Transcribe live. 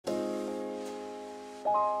Hi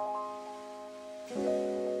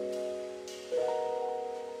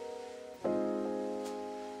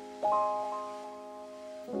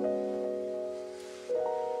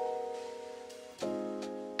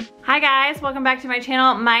guys, welcome back to my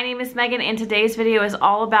channel. My name is Megan and today's video is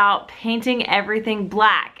all about painting everything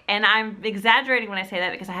black. And I'm exaggerating when I say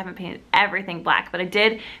that because I haven't painted everything black, but I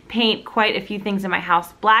did paint quite a few things in my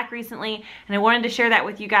house black recently and I wanted to share that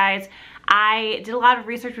with you guys. I did a lot of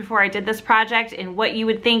research before I did this project, and what you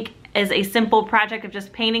would think is a simple project of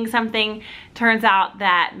just painting something turns out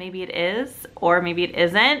that maybe it is or maybe it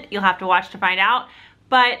isn't. You'll have to watch to find out.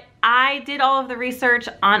 But I did all of the research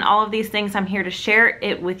on all of these things. I'm here to share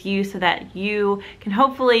it with you so that you can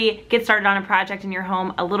hopefully get started on a project in your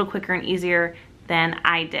home a little quicker and easier than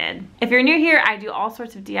I did. If you're new here, I do all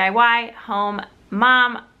sorts of DIY, home,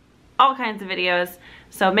 mom, all kinds of videos.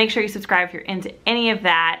 So make sure you subscribe if you're into any of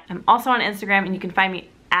that. I'm also on Instagram and you can find me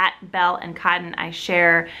at Belle and Cotton. I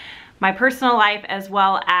share my personal life as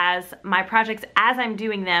well as my projects as I'm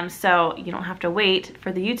doing them, so you don't have to wait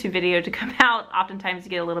for the YouTube video to come out. Oftentimes you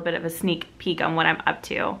get a little bit of a sneak peek on what I'm up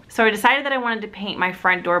to. So I decided that I wanted to paint my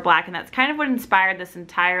front door black, and that's kind of what inspired this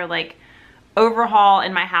entire like overhaul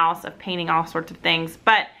in my house of painting all sorts of things.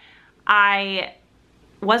 But I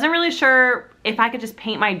wasn't really sure if I could just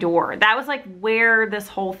paint my door. That was like where this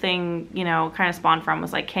whole thing, you know, kind of spawned from,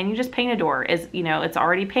 was like, can you just paint a door? Is, you know, it's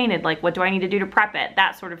already painted. Like, what do I need to do to prep it?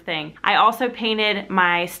 That sort of thing. I also painted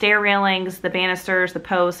my stair railings, the banisters, the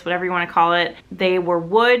posts, whatever you want to call it. They were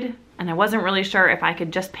wood, and I wasn't really sure if I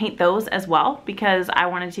could just paint those as well because I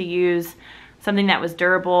wanted to use something that was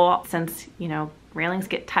durable since, you know, railings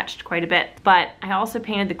get touched quite a bit. But I also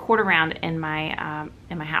painted the quarter round in my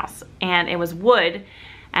house, and it was wood.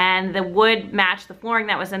 And the wood matched the flooring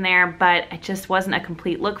that was in there, but it just wasn't a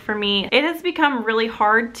complete look for me. It has become really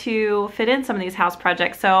hard to fit in some of these house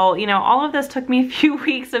projects. So, you know, all of this took me a few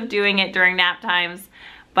weeks of doing it during nap times,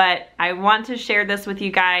 but I want to share this with you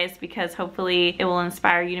guys because hopefully it will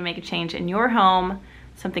inspire you to make a change in your home.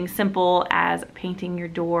 Something simple as painting your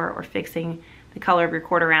door or fixing the color of your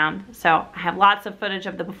quarter round. So I have lots of footage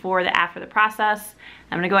of the before, the after the process.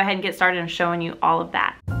 I'm gonna go ahead and get started on showing you all of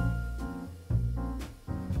that.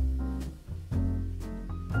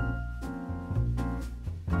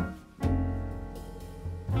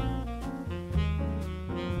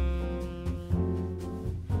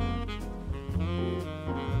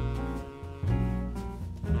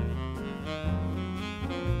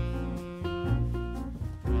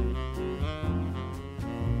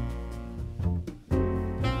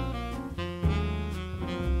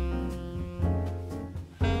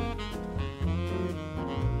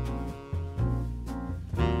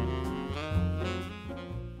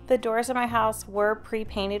 The doors of my house were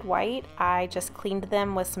pre-painted white. I just cleaned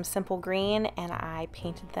them with some simple green and I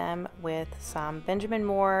painted them with some Benjamin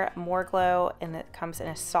Moore Glow, and it comes in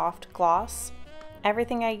a soft gloss.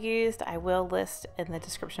 Everything I used I will list in the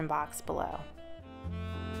description box below.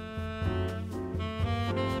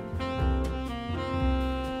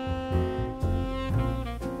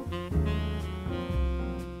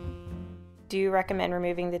 Do recommend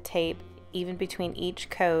removing the tape even between each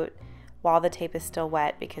coat while the tape is still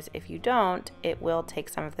wet, because if you don't, it will take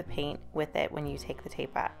some of the paint with it when you take the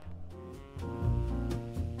tape up.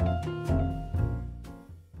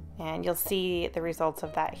 And you'll see the results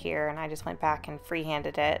of that here, and I just went back and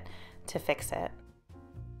freehanded it to fix it.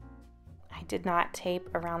 I did not tape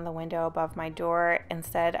around the window above my door.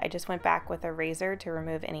 Instead, I just went back with a razor to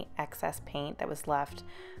remove any excess paint that was left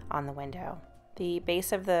on the window. The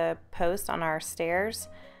base of the post on our stairs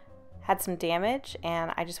had some damage,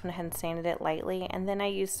 and I just went ahead and sanded it lightly, and then I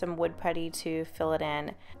used some wood putty to fill it in.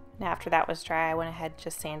 And after that was dry, I went ahead and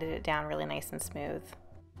just sanded it down really nice and smooth.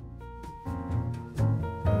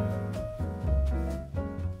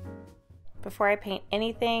 Before I paint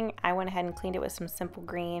anything, I went ahead and cleaned it with some simple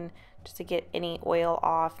green just to get any oil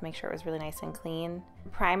off, make sure it was really nice and clean.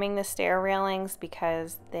 Priming the stair railings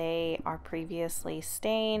because they are previously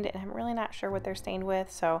stained and I'm really not sure what they're stained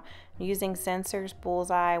with, so I'm using Sensors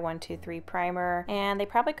Bullseye 123 primer, and they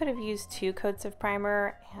probably could have used 2 coats of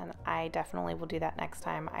primer, and I definitely will do that next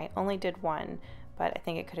time. I only did 1, but I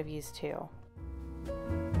think it could have used 2.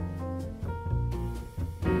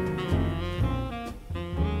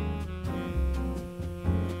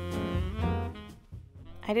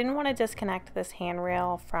 I didn't want to disconnect this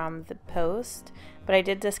handrail from the post, but I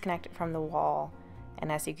did disconnect it from the wall, and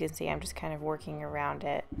as you can see, I'm just kind of working around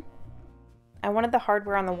it. I wanted the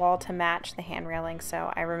hardware on the wall to match the hand railing,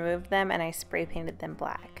 so I removed them and I spray painted them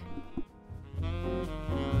black.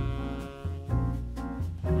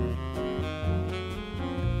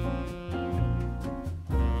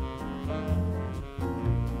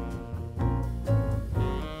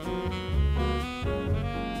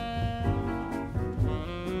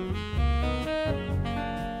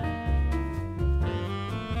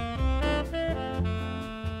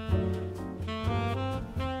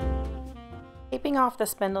 Taping off the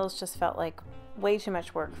spindles just felt like way too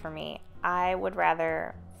much work for me. I would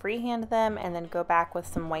rather freehand them and then go back with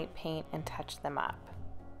some white paint and touch them up.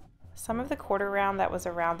 Some of the quarter round that was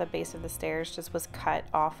around the base of the stairs just was cut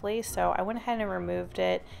awfully, so I went ahead and removed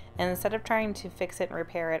it, and instead of trying to fix it and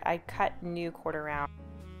repair it, I cut new quarter round.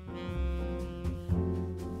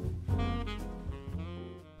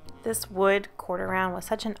 This wood quarter round was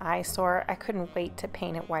such an eyesore, I couldn't wait to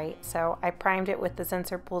paint it white, so I primed it with the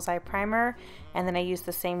Zinsser Bullseye Primer, and then I used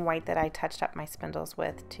the same white that I touched up my spindles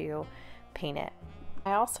with to paint it.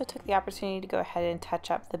 I also took the opportunity to go ahead and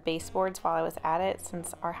touch up the baseboards while I was at it,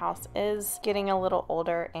 since our house is getting a little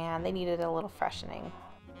older and they needed a little freshening.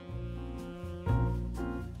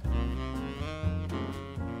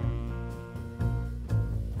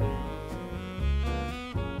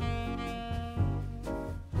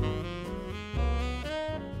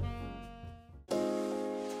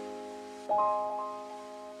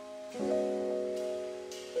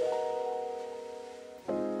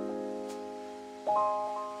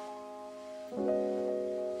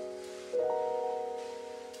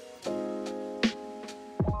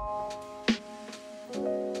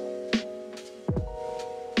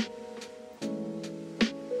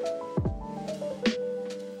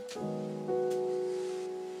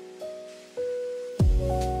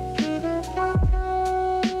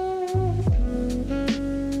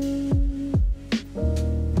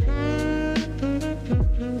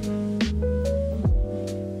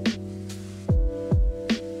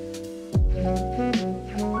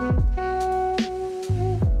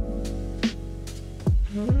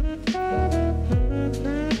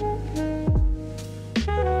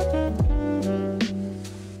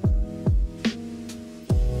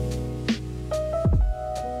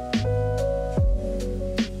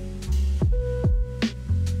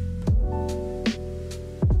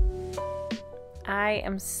 I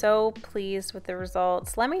am so pleased with the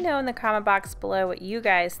results. Let me know in the comment box below what you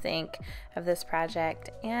guys think of this project,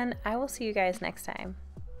 and I will see you guys next time.